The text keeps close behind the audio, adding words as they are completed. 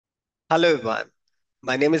Hello everyone,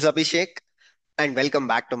 my name is Abhishek and welcome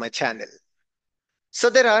back to my channel. So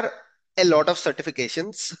there are a lot of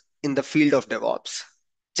certifications in the field of DevOps,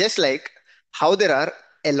 just like how there are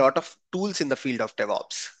a lot of tools in the field of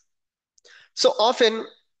DevOps. So often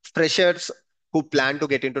freshers who plan to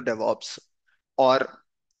get into DevOps or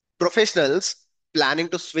professionals planning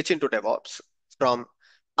to switch into DevOps from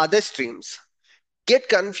other streams get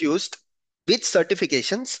confused which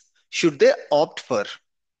certifications should they opt for.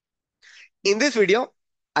 In this video,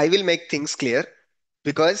 I will make things clear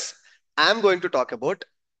because I'm going to talk about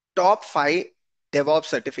top 5 DevOps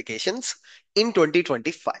certifications in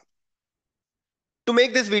 2025. To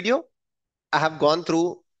make this video, I have gone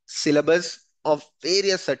through syllabus of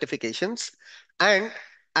various certifications and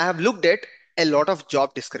I have looked at a lot of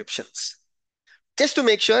job descriptions just to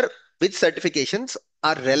make sure which certifications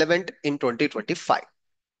are relevant in 2025.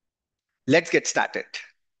 Let's get started.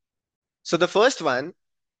 So the first one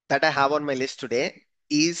that I have on my list today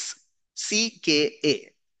is CKA,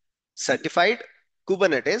 Certified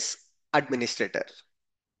Kubernetes Administrator.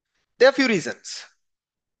 There are a few reasons.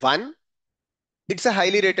 One, it's a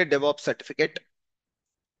highly rated DevOps certificate.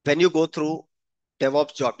 When you go through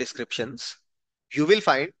DevOps job descriptions, you will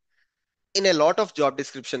find in a lot of job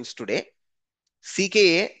descriptions today,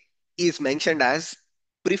 CKA is mentioned as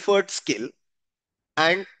preferred skill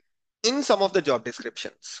and in some of the job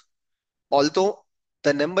descriptions, although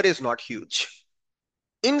the number is not huge.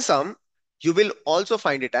 In some, you will also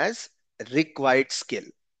find it as required skill.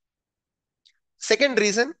 Second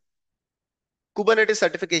reason, Kubernetes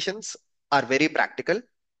certifications are very practical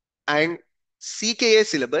and CKA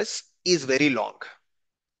syllabus is very long.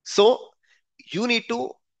 So you need to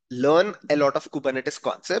learn a lot of Kubernetes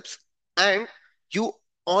concepts and you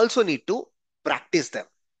also need to practice them.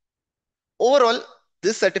 Overall,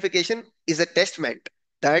 this certification is a testament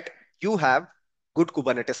that you have good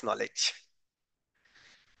Kubernetes knowledge.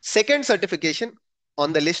 Second certification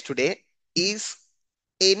on the list today is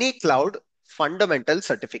any cloud fundamental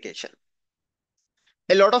certification.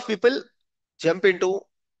 A lot of people jump into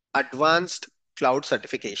advanced cloud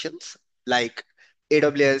certifications like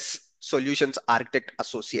AWS Solutions Architect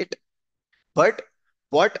Associate. But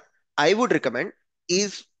what I would recommend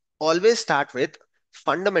is always start with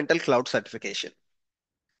fundamental cloud certification.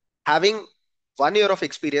 Having 1 year of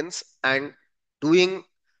experience and doing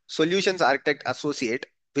Solutions Architect Associate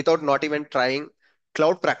without not even trying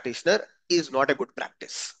cloud practitioner is not a good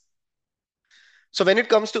practice. So when it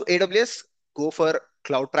comes to AWS, go for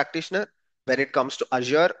cloud practitioner. When it comes to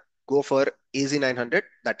Azure, go for AZ900,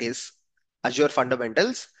 that is Azure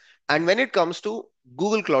fundamentals. And when it comes to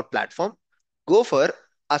Google Cloud Platform, go for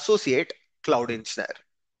associate cloud engineer.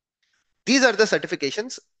 These are the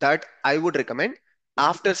certifications that I would recommend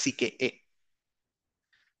after CKA.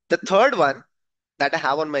 The third one that I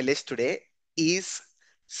have on my list today is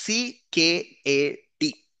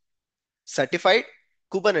CKAD, Certified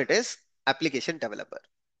Kubernetes Application Developer.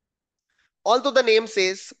 Although the name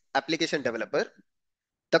says application developer,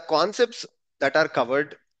 the concepts that are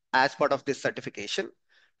covered as part of this certification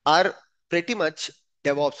are pretty much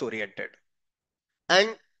DevOps oriented.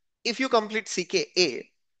 And if you complete CKA,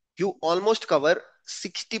 you almost cover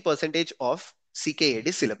 60% of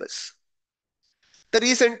CKAD syllabus. The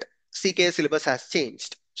recent CKA syllabus has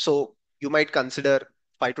changed, so you might consider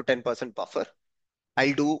 5 to 10% buffer.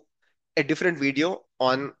 I'll do a different video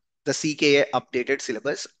on the CKA updated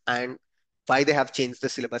syllabus and why they have changed the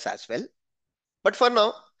syllabus as well. But for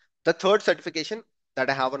now, the third certification that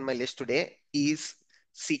I have on my list today is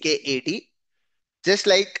CKAD. Just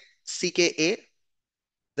like CKA,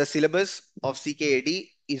 the syllabus of CKAD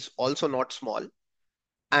is also not small,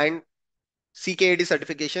 and CKAD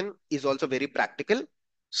certification is also very practical.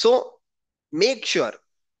 So make sure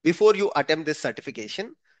before you attempt this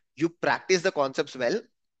certification, you practice the concepts well,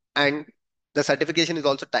 and the certification is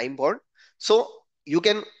also time bound. So you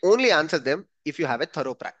can only answer them if you have a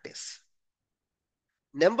thorough practice.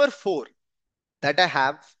 Number four that I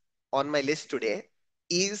have on my list today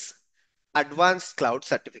is advanced cloud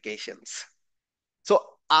certifications. So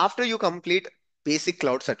after you complete basic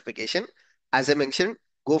cloud certification, as I mentioned,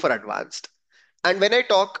 go for advanced. And when I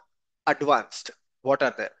talk advanced, what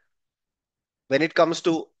are they? When it comes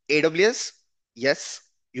to AWS, yes,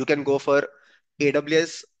 you can go for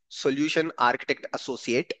AWS Solution Architect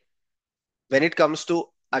Associate. When it comes to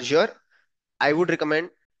Azure, I would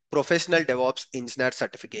recommend Professional DevOps Engineer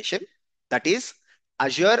certification. That is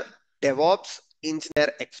Azure DevOps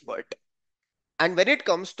Engineer Expert. And when it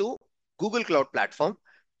comes to Google Cloud Platform,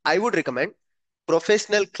 I would recommend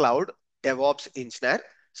Professional Cloud DevOps Engineer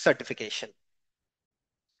certification.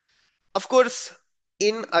 Of course,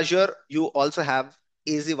 in Azure, you also have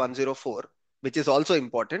AZ104, which is also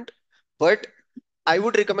important. But I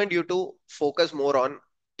would recommend you to focus more on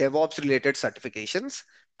DevOps related certifications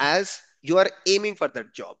as you are aiming for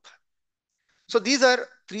that job. So these are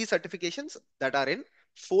three certifications that are in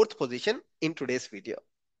fourth position in today's video.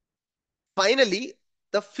 Finally,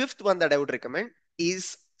 the fifth one that I would recommend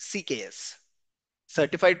is CKS,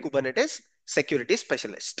 Certified Kubernetes Security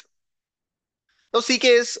Specialist. Now,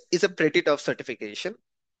 CKS is a pretty tough certification,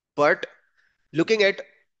 but looking at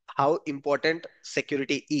how important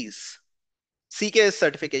security is, CKS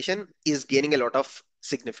certification is gaining a lot of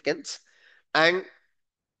significance. And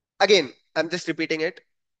again, I'm just repeating it.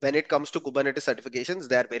 When it comes to Kubernetes certifications,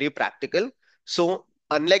 they are very practical. So,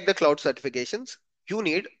 unlike the cloud certifications, you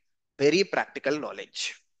need very practical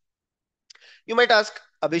knowledge. You might ask,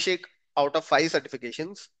 Abhishek, out of five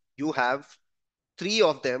certifications, you have three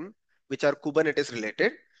of them which are Kubernetes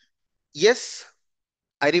related. Yes,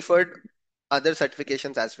 I referred other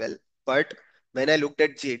certifications as well. But when I looked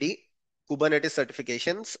at JD, Kubernetes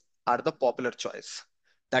certifications are the popular choice.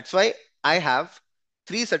 That's why I have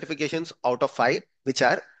three certifications out of five, which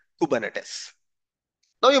are Kubernetes.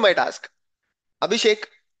 Now you might ask, Abhishek,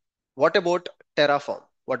 what about Terraform?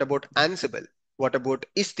 What about Ansible? What about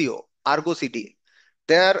Istio, Argo CD?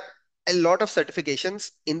 There are a lot of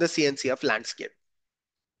certifications in the CNCF landscape.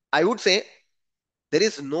 I would say there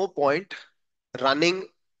is no point running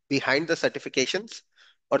behind the certifications,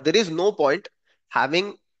 or there is no point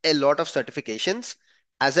having a lot of certifications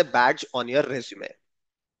as a badge on your resume.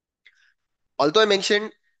 Although I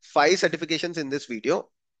mentioned five certifications in this video,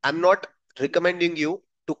 I'm not recommending you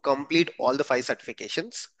to complete all the five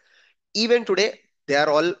certifications. Even today, they are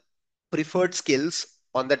all preferred skills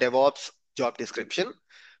on the DevOps job description.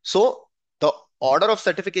 So the order of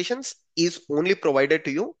certifications is only provided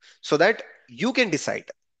to you so that you can decide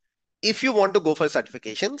if you want to go for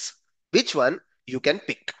certifications, which one you can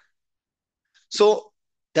pick. So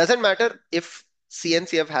doesn't matter if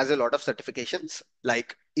CNCF has a lot of certifications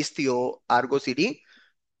like Istio, Argo CD,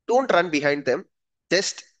 don't run behind them.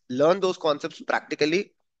 Just learn those concepts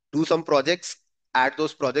practically, do some projects, add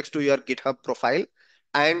those projects to your GitHub profile,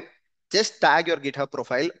 and just tag your GitHub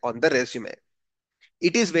profile on the resume.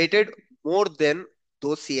 It is weighted more than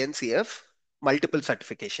those CNCF multiple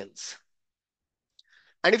certifications.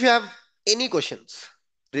 And if you have any questions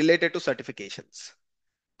related to certifications,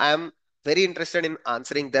 I am very interested in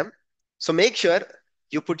answering them. So make sure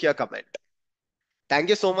you put your comment. Thank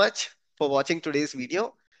you so much for watching today's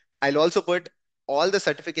video. I'll also put all the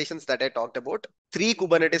certifications that I talked about, three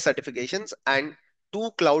Kubernetes certifications and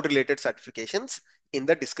two cloud related certifications in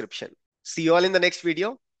the description. See you all in the next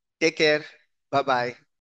video. Take care. Bye bye.